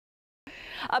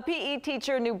A PE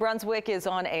teacher in New Brunswick is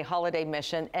on a holiday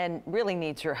mission and really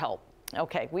needs your help.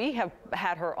 Okay, we have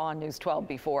had her on News 12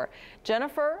 before.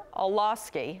 Jennifer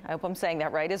Olowski, I hope I'm saying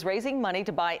that right, is raising money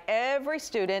to buy every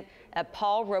student at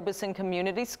Paul Robeson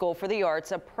Community School for the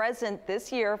Arts a present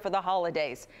this year for the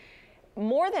holidays.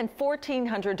 More than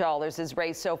 $1,400 is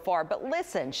raised so far, but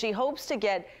listen, she hopes to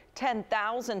get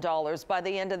 $10,000 by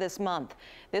the end of this month.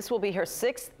 This will be her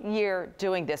 6th year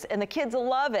doing this, and the kids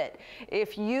love it.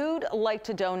 If you'd like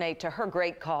to donate to her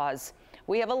great cause,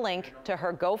 we have a link to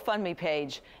her GoFundMe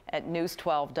page at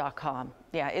news12.com.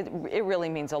 Yeah, it really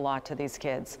means a lot to these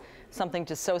kids. Something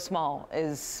just so small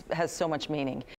has so much meaning.